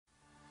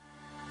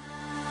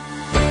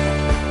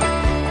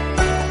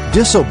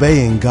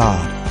Disobeying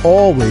God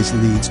always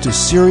leads to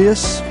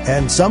serious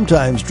and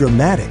sometimes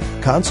dramatic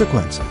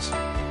consequences.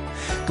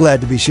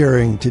 Glad to be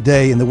sharing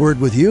today in the Word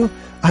with you.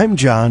 I'm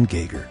John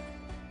Gager.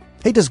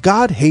 Hey, does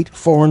God hate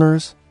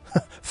foreigners?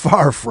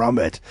 Far from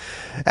it.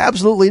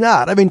 Absolutely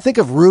not. I mean, think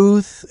of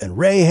Ruth and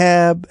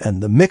Rahab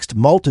and the mixed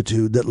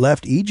multitude that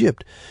left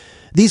Egypt.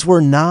 These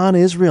were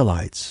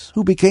non-Israelites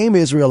who became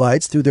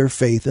Israelites through their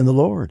faith in the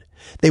Lord.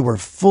 They were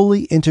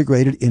fully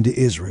integrated into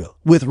Israel,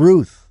 with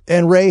Ruth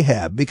and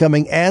Rahab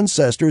becoming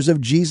ancestors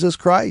of Jesus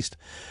Christ.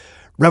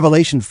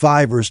 Revelation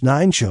 5 verse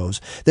 9 shows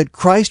that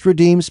Christ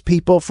redeems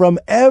people from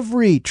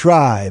every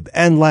tribe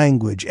and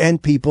language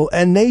and people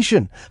and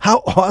nation. How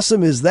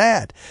awesome is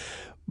that?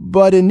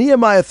 But in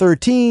Nehemiah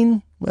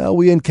 13,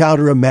 we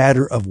encounter a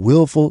matter of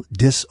willful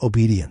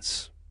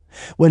disobedience.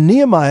 When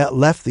Nehemiah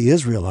left the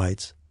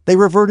Israelites, they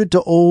reverted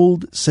to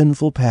old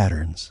sinful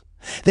patterns.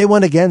 They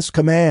went against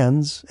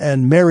commands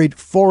and married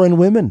foreign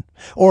women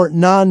or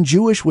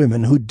non-Jewish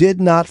women who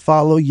did not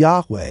follow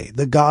Yahweh,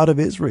 the God of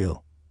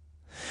Israel.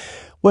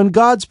 When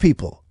God's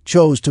people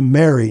chose to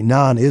marry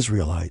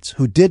non-Israelites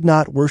who did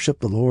not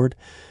worship the Lord,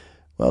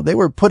 they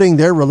were putting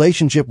their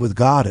relationship with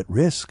God at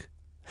risk.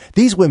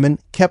 These women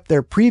kept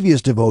their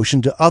previous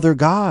devotion to other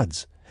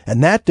gods,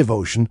 and that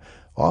devotion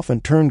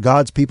often turned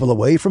God's people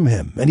away from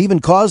Him and even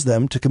caused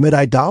them to commit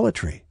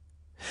idolatry.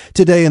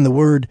 Today in the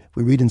Word,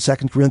 we read in 2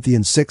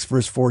 Corinthians 6,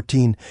 verse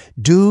 14,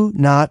 "Do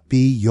not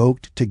be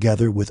yoked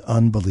together with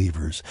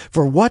unbelievers,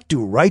 for what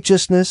do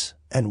righteousness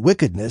and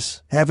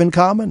wickedness have in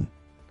common?"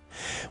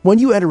 When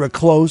you enter a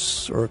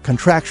close or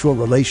contractual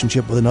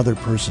relationship with another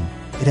person,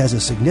 it has a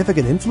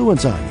significant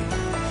influence on you.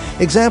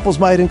 Examples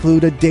might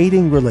include a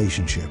dating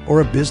relationship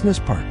or a business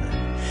partner.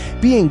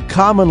 Being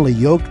commonly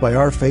yoked by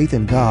our faith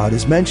in God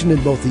is mentioned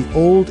in both the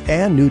Old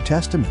and New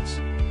Testaments.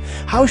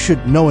 How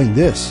should knowing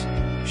this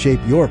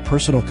shape your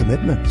personal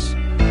commitments?